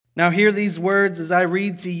Now hear these words as I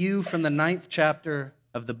read to you from the 9th chapter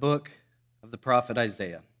of the book of the prophet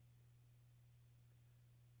Isaiah.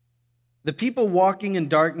 The people walking in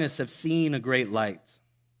darkness have seen a great light.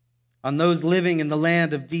 On those living in the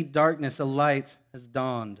land of deep darkness, a light has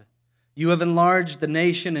dawned. You have enlarged the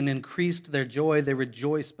nation and increased their joy. They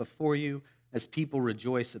rejoice before you as people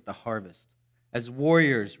rejoice at the harvest, as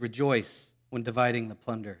warriors rejoice when dividing the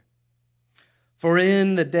plunder. For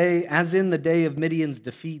in the day of Midian's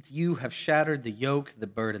defeat, you have shattered the yoke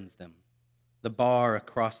that burdens them, the bar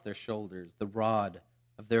across their shoulders, the rod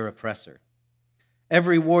of their oppressor.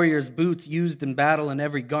 Every warrior's boots used in battle and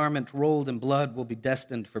every garment rolled in blood will be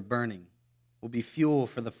destined for burning, will be fuel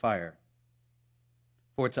for the fire.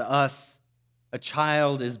 For to us a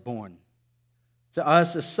child is born. To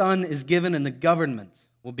us a son is given, and the government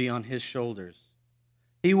will be on his shoulders.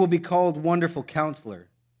 He will be called Wonderful Counselor,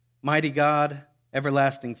 Mighty God,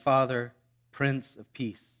 Everlasting Father, Prince of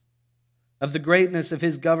Peace. Of the greatness of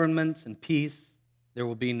his government and peace there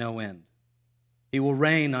will be no end. He will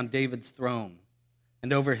reign on David's throne,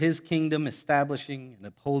 and over his kingdom, establishing and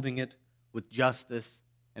upholding it with justice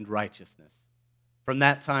and righteousness. From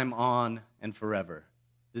that time on and forever,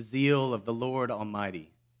 the zeal of the Lord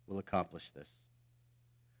Almighty will accomplish this.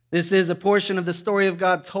 This is a portion of the story of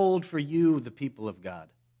God told for you, the people of God.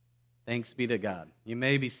 Thanks be to God. You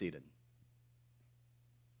may be seated.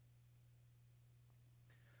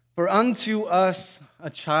 For unto us a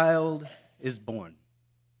child is born.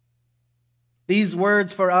 These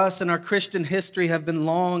words for us in our Christian history have been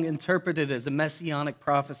long interpreted as a messianic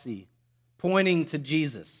prophecy, pointing to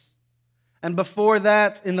Jesus. And before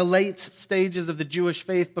that, in the late stages of the Jewish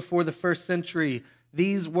faith before the first century,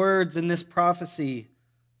 these words in this prophecy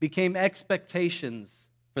became expectations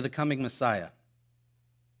for the coming Messiah.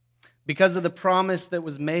 Because of the promise that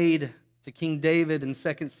was made to King David in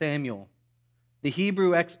 2 Samuel, the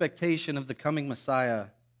Hebrew expectation of the coming Messiah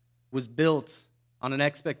was built on an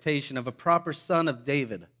expectation of a proper son of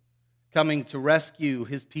David coming to rescue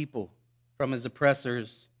his people from his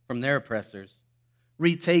oppressors, from their oppressors,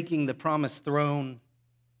 retaking the promised throne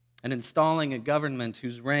and installing a government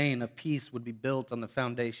whose reign of peace would be built on the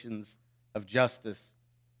foundations of justice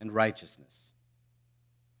and righteousness.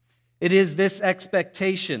 It is this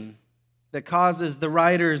expectation that causes the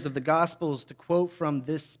writers of the Gospels to quote from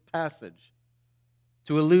this passage,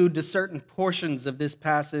 to allude to certain portions of this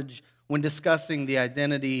passage when discussing the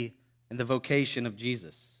identity and the vocation of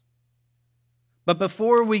Jesus. But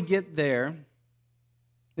before we get there,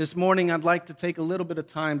 this morning I'd like to take a little bit of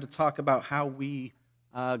time to talk about how we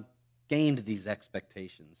gained these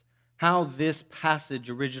expectations, how this passage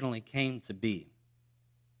originally came to be.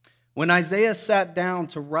 When Isaiah sat down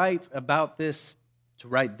to write this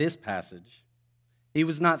passage, he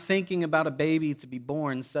was not thinking about a baby to be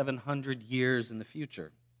born 700 years in the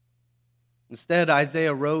future. Instead,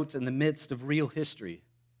 Isaiah wrote in the midst of real history,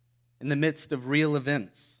 in the midst of real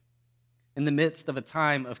events, in the midst of a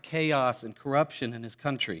time of chaos and corruption in his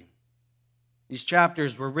country. These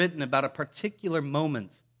chapters were written about a particular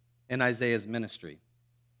moment in Isaiah's ministry,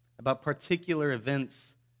 about particular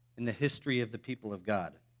events in the history of the people of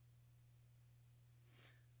God.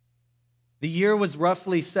 The year was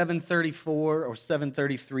roughly 734 or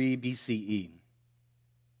 733 BCE.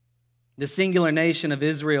 The singular nation of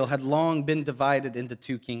Israel had long been divided into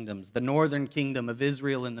two kingdoms. The northern kingdom of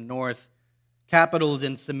Israel in the north, capitaled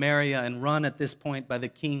in Samaria and run at this point by the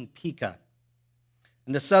king Pekah.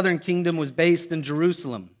 And the southern kingdom was based in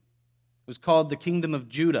Jerusalem. It was called the kingdom of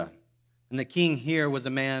Judah. And the king here was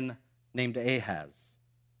a man named Ahaz.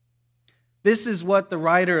 This is what the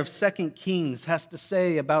writer of 2 Kings has to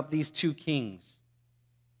say about these two kings.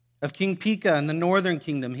 Of King Pekah in the northern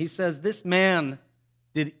kingdom, he says, "This man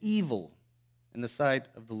did evil in the sight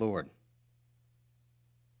of the Lord."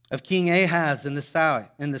 Of King Ahaz in the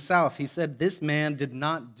south, he said, "This man did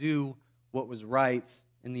not do what was right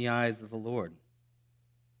in the eyes of the Lord.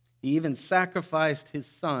 He even sacrificed his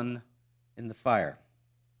son in the fire."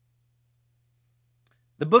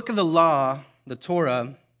 The book of the law, the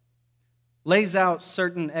Torah, lays out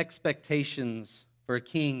certain expectations for a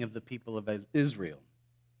king of the people of Israel.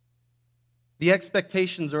 The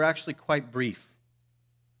expectations are actually quite brief.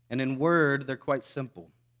 And in word, they're quite simple.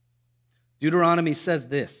 Deuteronomy says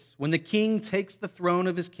this: when the king takes the throne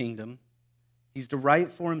of his kingdom, he's to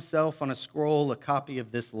write for himself on a scroll a copy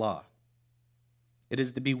of this law. It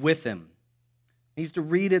is to be with him. He's to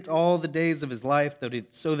read it all the days of his life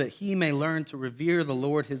so that he may learn to revere the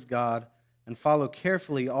Lord his God and follow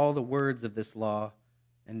carefully all the words of this law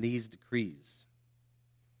and these decrees.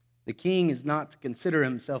 The king is not to consider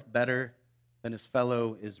himself better than his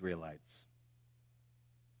fellow Israelites.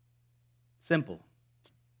 Simple.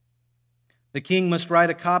 The king must write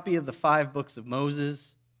a copy of the 5 books of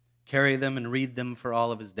Moses, carry them and read them for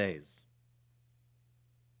all of his days.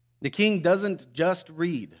 The king doesn't just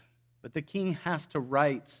read, but the king has to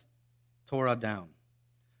write Torah down.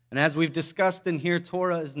 And as we've discussed in here,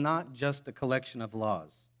 Torah is not just a collection of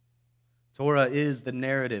laws. Torah is the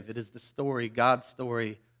narrative. It is the story, God's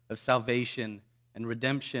story of salvation and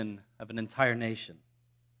redemption of an entire nation.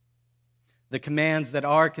 The commands that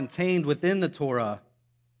are contained within the Torah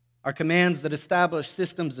are commands that establish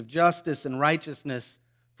systems of justice and righteousness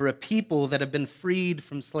for a people that have been freed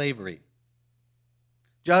from slavery.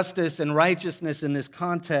 Justice and righteousness in this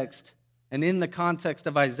context, and in the context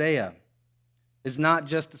of Isaiah, is not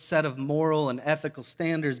just a set of moral and ethical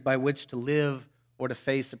standards by which to live or to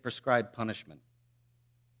face a prescribed punishment.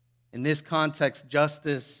 In this context,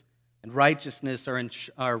 justice and righteousness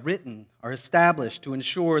are established to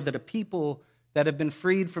ensure that a people that have been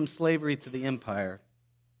freed from slavery to the empire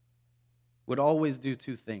would always do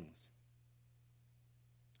 2 things.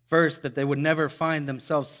 First, that they would never find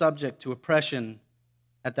themselves subject to oppression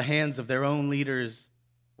at the hands of their own leaders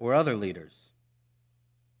or other leaders.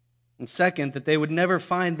 And second, that they would never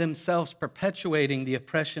find themselves perpetuating the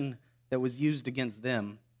oppression that was used against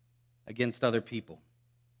them, against other people,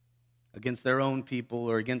 against their own people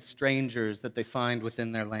or against strangers that they find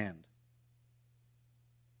within their land.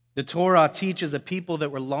 The Torah teaches a people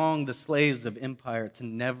that were long the slaves of empire to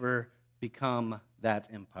never become that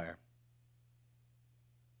empire.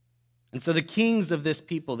 And so the kings of this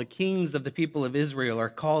people, the kings of the people of Israel, are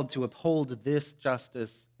called to uphold this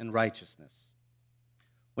justice and righteousness.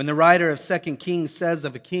 When the writer of 2 Kings says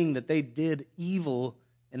of a king that they did evil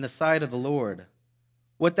in the sight of the Lord,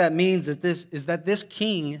 what that means is that this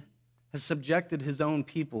king has subjected his own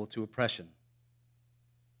people to oppression.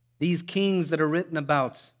 These kings that are written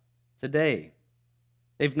about today,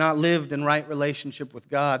 they've not lived in right relationship with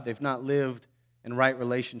God. They've not lived in right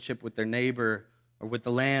relationship with their neighbor or with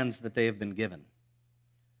the lands that they have been given.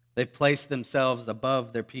 They've placed themselves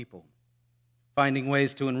above their people, finding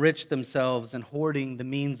ways to enrich themselves and hoarding the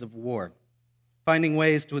means of war, finding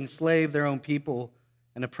ways to enslave their own people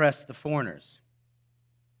and oppress the foreigners.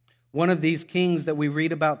 One of these kings that we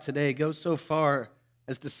read about today goes so far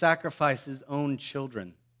as to sacrifice his own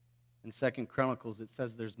children. In 2 Chronicles, it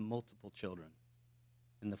says there's multiple children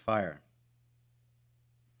in the fire.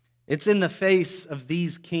 It's in the face of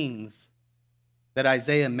these kings that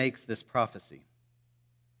Isaiah makes this prophecy,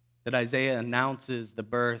 that Isaiah announces the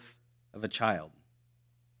birth of a child.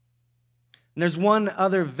 And there's one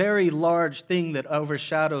other very large thing that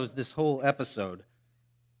overshadows this whole episode.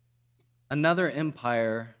 Another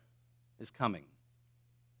empire is coming.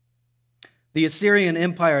 The Assyrian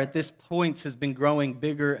Empire at this point has been growing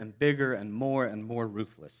bigger and bigger and more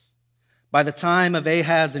ruthless. By the time of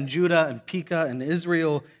Ahaz and Judah and Pekah and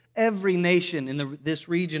Israel, every nation in this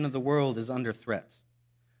region of the world is under threat.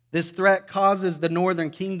 This threat causes the northern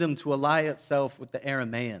kingdom to ally itself with the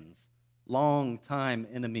Arameans, long-time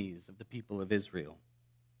enemies of the people of Israel.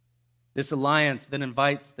 This alliance then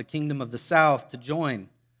invites the kingdom of the south to join,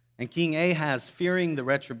 and King Ahaz, fearing the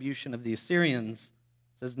retribution of the Assyrians,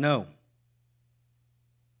 says no.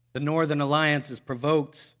 The northern alliance is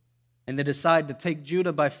provoked, and they decide to take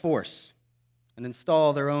Judah by force and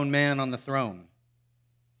install their own man on the throne.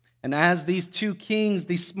 And as these 2 kings,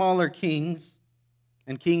 these smaller kings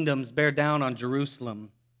and kingdoms, bear down on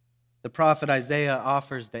Jerusalem, the prophet Isaiah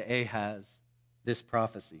offers to Ahaz this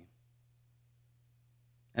prophecy,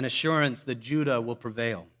 an assurance that Judah will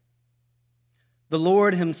prevail. The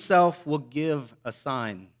Lord himself will give a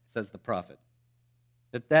sign, says the prophet,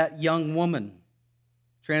 that young woman,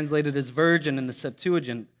 translated as virgin in the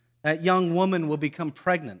Septuagint, that young woman will become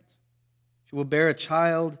pregnant. She will bear a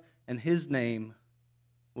child, and his name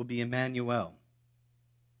will be Emmanuel.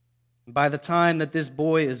 And by the time that this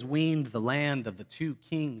boy is weaned, the land of the 2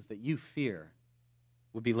 kings that you fear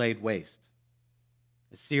will be laid waste.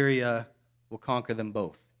 Assyria will conquer them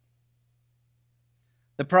both.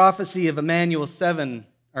 The prophecy of Emmanuel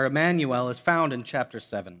is found in chapter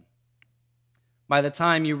 7. By the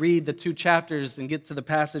time you read the 2 chapters and get to the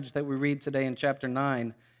passage that we read today in chapter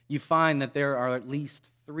 9, you find that there are at least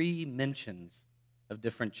 3 mentions of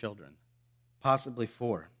different children, possibly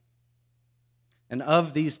 4. And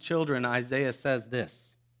of these children, Isaiah says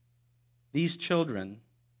this: these children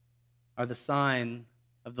are the sign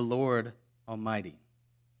of the Lord Almighty.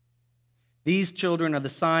 These children are the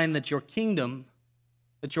sign that your kingdom,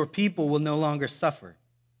 that your people will no longer suffer.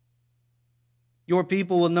 Your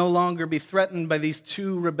people will no longer be threatened by these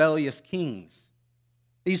 2 rebellious kings.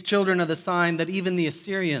 These children are the sign that even the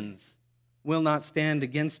Assyrians will not stand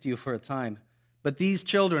against you for a time. But these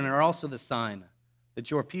children are also the sign that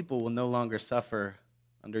your people will no longer suffer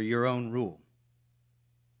under your own rule.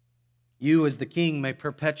 You, as the king, may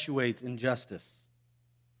perpetuate injustice.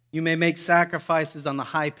 You may make sacrifices on the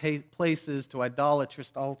high places to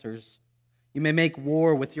idolatrous altars. You may make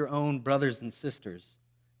war with your own brothers and sisters,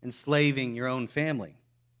 enslaving your own family.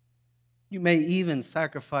 You may even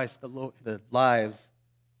sacrifice the lives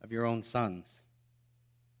of your own sons.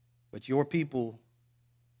 But your people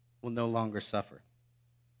will no longer suffer.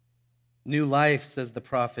 New life, says the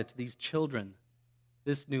prophet, these children,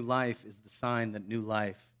 this new life is the sign that new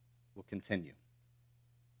life will continue.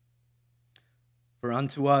 For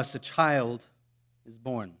unto us a child is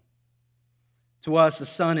born. To us a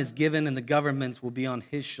son is given, and the government will be on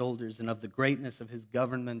his shoulders, and of the greatness of his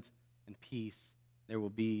government and peace there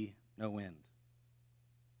will be no end.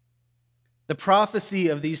 The prophecy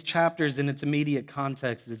of these chapters in its immediate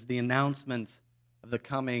context is the announcement of the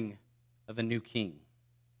coming of a new king.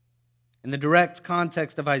 In the direct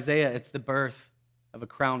context of Isaiah, it's the birth of a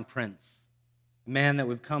crown prince, a man that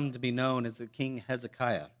would come to be known as the King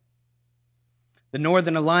Hezekiah. The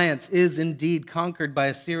northern alliance is indeed conquered by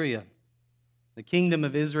Assyria. The kingdom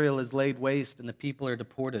of Israel is laid waste and the people are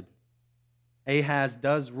deported. Ahaz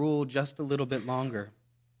does rule just a little bit longer,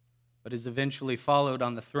 but is eventually followed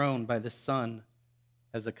on the throne by this son,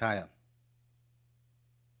 Hezekiah.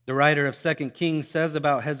 The writer of 2 Kings says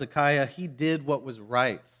about Hezekiah, he did what was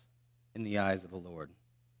right in the eyes of the Lord,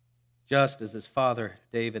 just as his father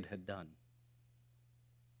David had done.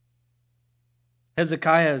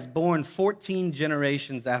 Hezekiah is born 14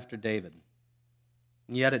 generations after David,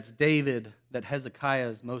 and yet it's David that Hezekiah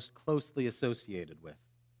is most closely associated with.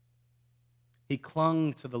 He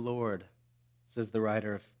clung to the Lord, says the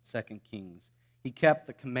writer of 2 Kings. He kept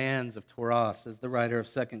the commands of Torah, says the writer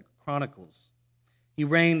of 2 Chronicles. He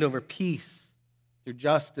reigned over peace through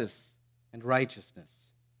justice and righteousness.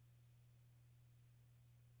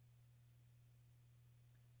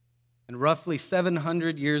 And roughly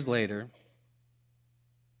 700 years later,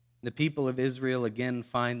 the people of Israel again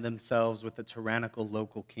find themselves with a tyrannical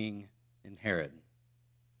local king in Herod.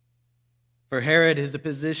 For Herod, his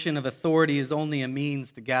position of authority is only a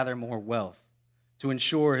means to gather more wealth, to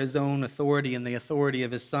ensure his own authority and the authority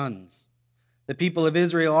of his sons. The people of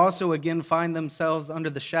Israel also again find themselves under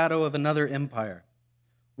the shadow of another empire.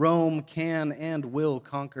 Rome can and will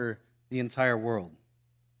conquer the entire world.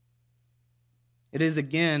 It is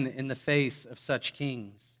again in the face of such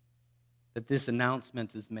kings that this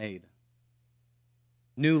announcement is made.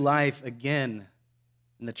 New life again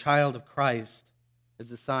in the child of Christ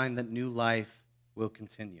is a sign that new life will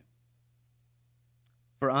continue.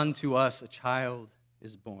 For unto us a child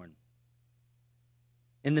is born.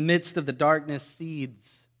 In the midst of the darkness,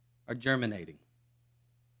 seeds are germinating.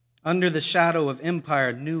 Under the shadow of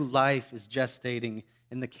empire, new life is gestating.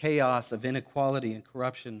 In the chaos of inequality and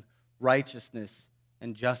corruption, righteousness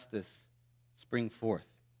and justice spring forth.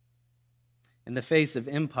 In the face of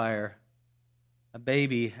empire, a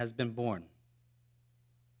baby has been born.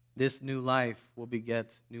 This new life will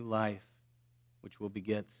beget new life, which will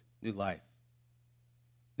beget new life.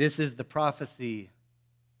 This is the prophecy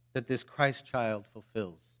that this Christ child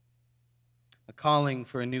fulfills. A calling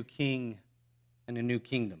for a new king and a new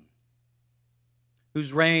kingdom,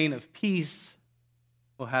 whose reign of peace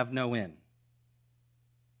will have no end.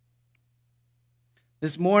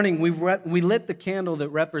 This morning, we lit the candle that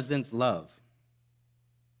represents love,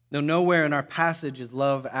 though nowhere in our passage is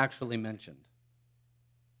love actually mentioned.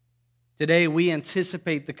 Today, we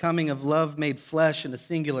anticipate the coming of love made flesh in a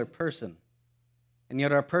singular person, and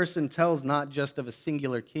yet our person tells not just of a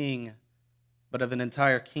singular king, but of an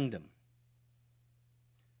entire kingdom.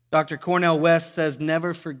 Dr. Cornel West says,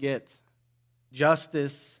 never forget,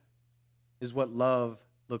 justice is what love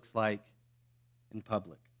looks like in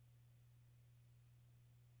public.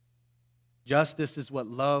 Justice is what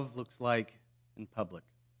love looks like in public.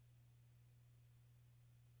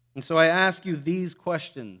 And so I ask you these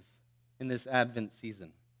questions in this Advent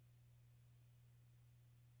season.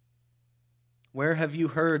 Where have you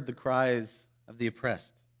heard the cries of the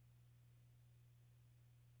oppressed?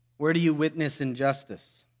 Where do you witness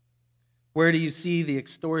injustice? Where do you see the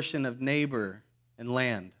extortion of neighbor and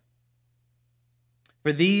land?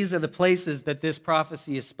 For these are the places that this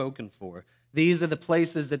prophecy is spoken for. These are the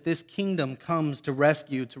places that this kingdom comes to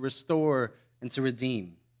rescue, to restore, and to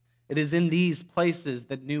redeem. It is in these places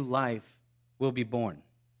that new life will be born.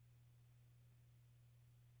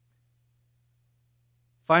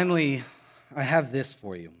 Finally, I have this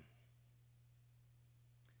for you.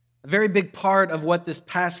 A very big part of what this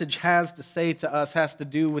passage has to say to us has to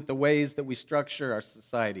do with the ways that we structure our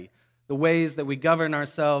society, the ways that we govern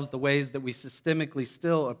ourselves, the ways that we systemically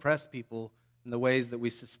still oppress people and the ways that we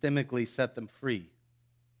systemically set them free.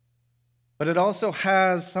 But it also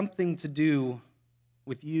has something to do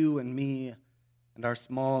with you and me and our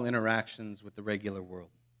small interactions with the regular world.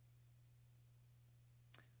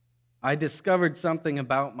 I discovered something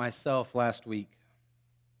about myself last week.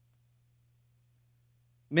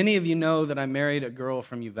 Many of you know that I married a girl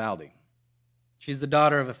from Uvalde. She's the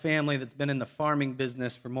daughter of a family that's been in the farming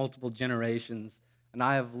business for multiple generations, and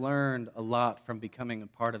I have learned a lot from becoming a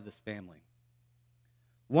part of this family.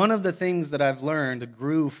 One of the things that I've learned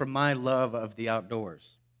grew from my love of the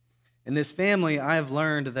outdoors. In this family, I have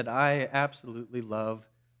learned that I absolutely love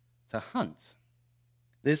to hunt.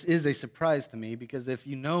 This is a surprise to me because if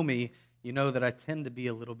you know me, you know that I tend to be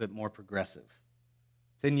a little bit more progressive.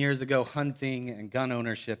 10 years ago, hunting and gun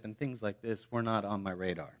ownership and things like this were not on my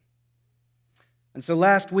radar. And so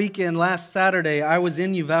last Saturday, I was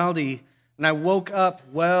in Uvalde, and I woke up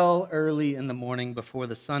well early in the morning before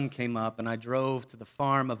the sun came up, and I drove to the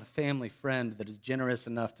farm of a family friend that is generous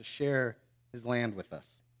enough to share his land with us.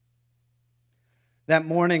 That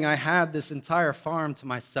morning, I had this entire farm to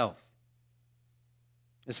myself.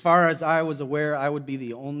 As far as I was aware, I would be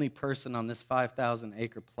the only person on this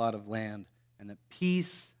 5,000-acre plot of land, and that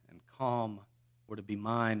peace and calm were to be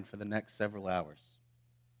mine for the next several hours.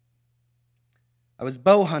 I was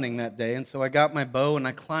bow hunting that day, and so I got my bow and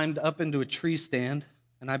I climbed up into a tree stand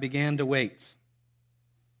and I began to wait.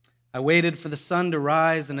 I waited for the sun to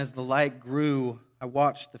rise, and as the light grew, I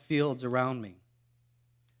watched the fields around me.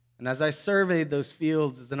 And as I surveyed those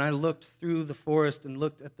fields, and I looked through the forest and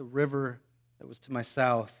looked at the river that was to my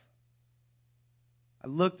south, I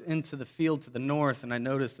looked into the field to the north and I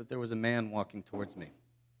noticed that there was a man walking towards me.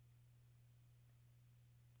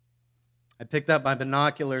 I picked up my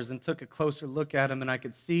binoculars and took a closer look at him, and I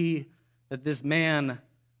could see that this man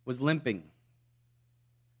was limping.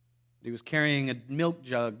 He was carrying a milk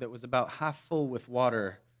jug that was about half full with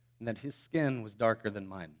water, and that his skin was darker than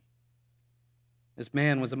mine. This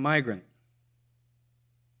man was a migrant.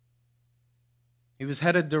 He was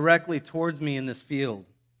headed directly towards me in this field.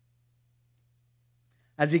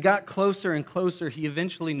 As he got closer and closer, he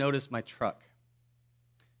eventually noticed my truck.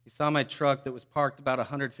 He saw my truck that was parked about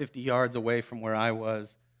 150 yards away from where I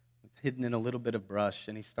was, hidden in a little bit of brush,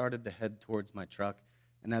 and he started to head towards my truck.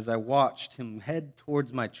 And as I watched him head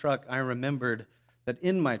towards my truck, I remembered that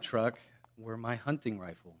in my truck were my hunting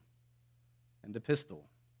rifle and a pistol.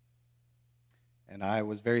 And I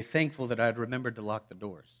was very thankful that I had remembered to lock the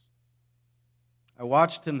doors. I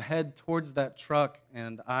watched him head towards that truck,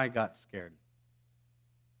 and I got scared.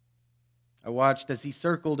 I watched as he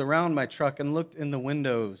circled around my truck and looked in the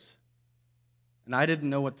windows, and I didn't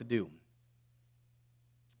know what to do.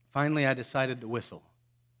 Finally, I decided to whistle.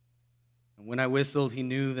 And when I whistled, he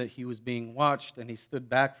knew that he was being watched, and he stood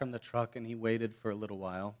back from the truck and he waited for a little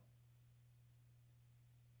while.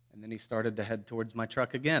 And then he started to head towards my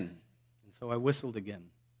truck again. And so I whistled again.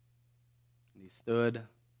 And he stood,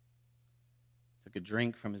 took a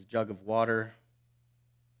drink from his jug of water,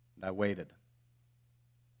 and I waited.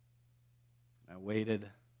 I waited,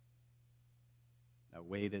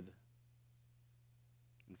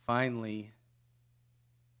 and finally,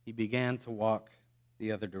 he began to walk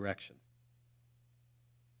the other direction.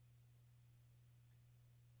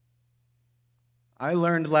 I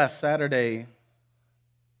learned last Saturday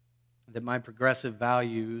that my progressive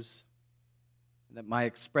values, that my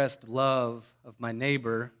expressed love of my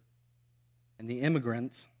neighbor and the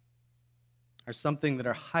immigrant are something that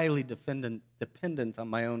are highly dependent on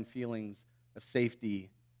my own feelings of safety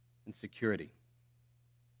and security.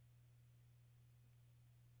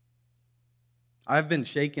 I've been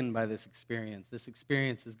shaken by this experience. This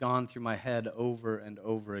experience has gone through my head over and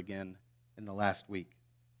over again in the last week.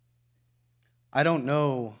 I don't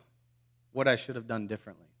know what I should have done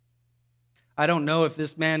differently. I don't know if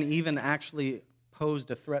this man even actually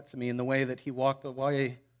posed a threat to me in the way that he walked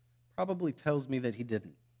away. Probably tells me that he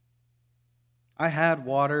didn't. I had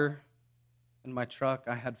water in my truck.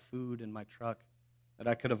 I had food in my truck that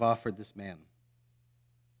I could have offered this man.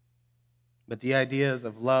 But the ideas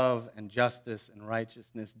of love and justice and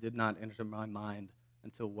righteousness did not enter my mind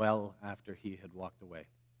until well after he had walked away.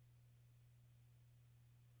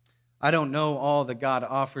 I don't know all that God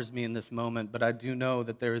offers me in this moment, but I do know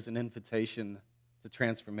that there is an invitation to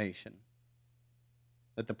transformation.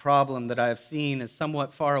 That the problem that I have seen is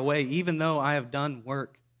somewhat far away, even though I have done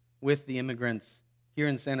work with the immigrants here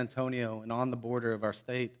in San Antonio and on the border of our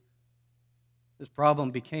state. This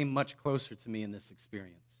problem became much closer to me in this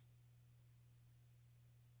experience.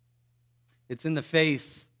 It's in the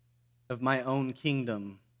face of my own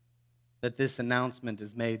kingdom that this announcement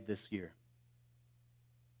is made this year.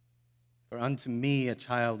 For unto me a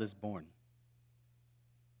child is born.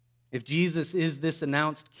 If Jesus is this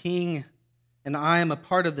announced king and I am a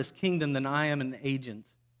part of this kingdom, then I am an agent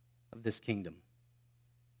of this kingdom.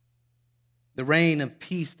 The reign of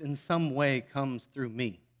peace in some way comes through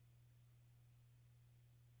me.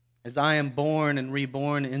 As I am born and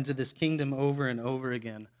reborn into this kingdom over and over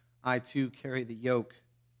again, I too carry the yoke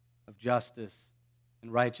of justice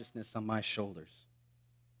and righteousness on my shoulders.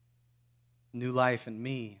 New life in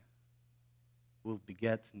me will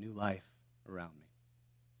beget new life around me.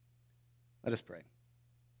 Let us pray.